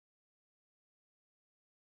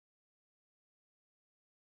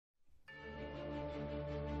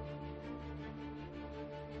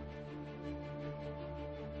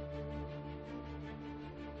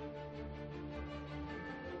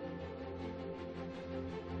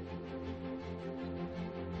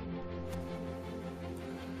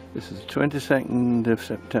This is the 22nd of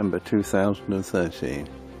September 2013.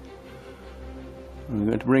 I'm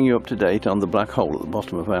going to bring you up to date on the black hole at the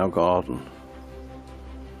bottom of our garden.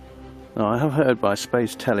 Now, I have heard by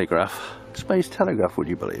space telegraph would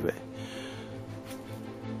you believe it,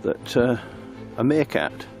 that a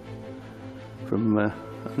Meerkat from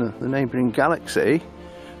the neighbouring galaxy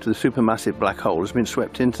to the supermassive black hole has been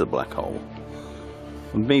swept into the black hole.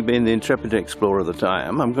 And me being the intrepid explorer that I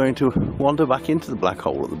am, I'm going to wander back into the black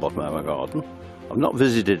hole at the bottom of our garden. I've not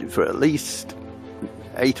visited it for at least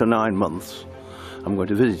 8 or 9 months. I'm going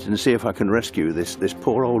to visit and see if I can rescue this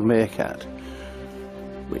poor old Meerkat,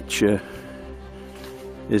 which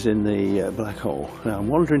is in the black hole. Now I'm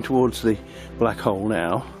wandering towards the black hole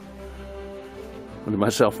now, under my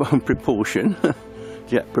cell phone propulsion,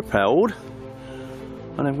 jet propelled,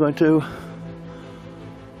 and I'm going to...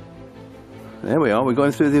 There we are, we're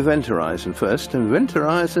going through the event horizon first, and event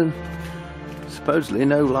horizon, supposedly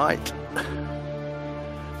no light.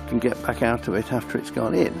 Can get back out of it after it's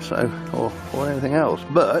gone in, so, or anything else.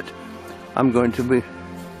 But I'm going to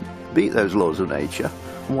beat those laws of nature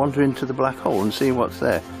and wander into the black hole and see what's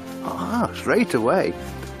there. Straight away,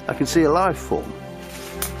 I can see a life form.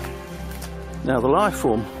 Now the life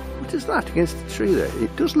form, what is that against the tree there?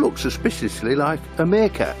 It does look suspiciously like a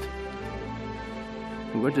meerkat.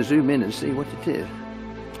 I'm going to zoom in and see what it is.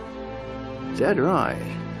 Dead right.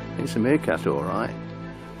 It's a meerkat, all right.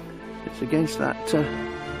 It's against that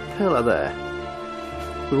pillar there,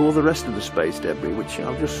 with all the rest of the space debris, which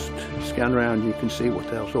I'll just scan around. You can see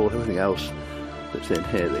what else, or everything else that's in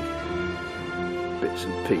here. The bits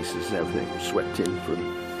and pieces and everything swept in from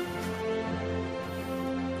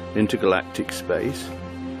intergalactic space.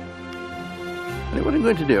 And what I'm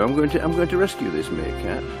going to do, I'm going to rescue this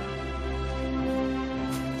meerkat.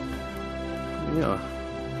 Yeah,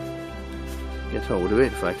 get hold of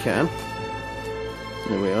it if I can.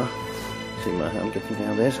 There we are. See my hand getting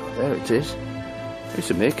down there. So there it is. It's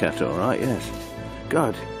a meerkat, all right. Yes.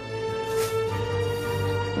 God.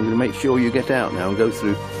 I'm going to make sure you get out now and go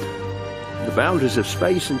through the boundaries of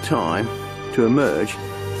space and time to emerge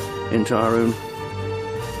into our own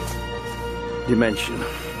dimension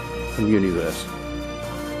and universe.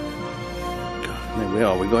 There we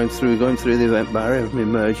are, we're going through the event barrier,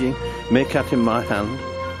 emerging, meerkat in my hand.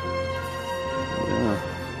 Yeah.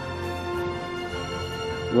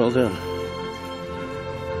 Well done.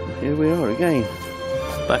 Here we are again,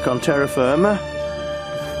 back on terra firma.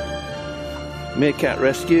 Meerkat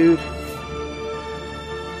rescued,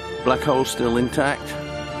 black hole still intact.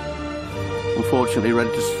 Unfortunately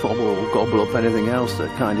ready to swallow or gobble up anything else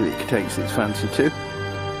that kind of it takes its fancy to.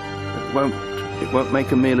 It won't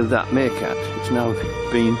make a meal of that meerkat. It's now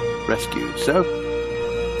been rescued. So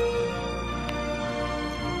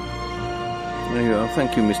there you are.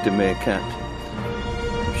 Thank you, Mr. Meerkat.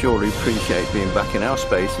 Surely appreciate being back in our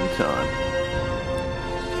space and time.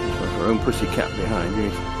 There's our own pussycat behind you.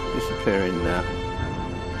 It's disappearing now.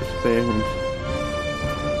 Disappearing, and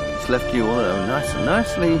it's left you all alone.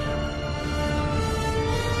 Nicely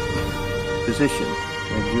positioned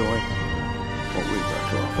to enjoy what we've got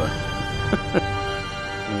to offer.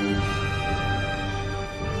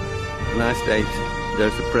 Nice day,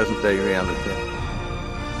 dose of present day reality.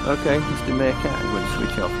 Okay, Mr. Meerkat, I'm going to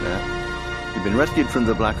switch off now. You've been rescued from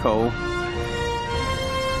the black hole,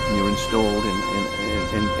 and you're installed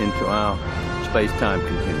into our space-time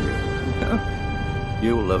continuum.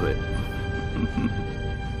 You'll love it.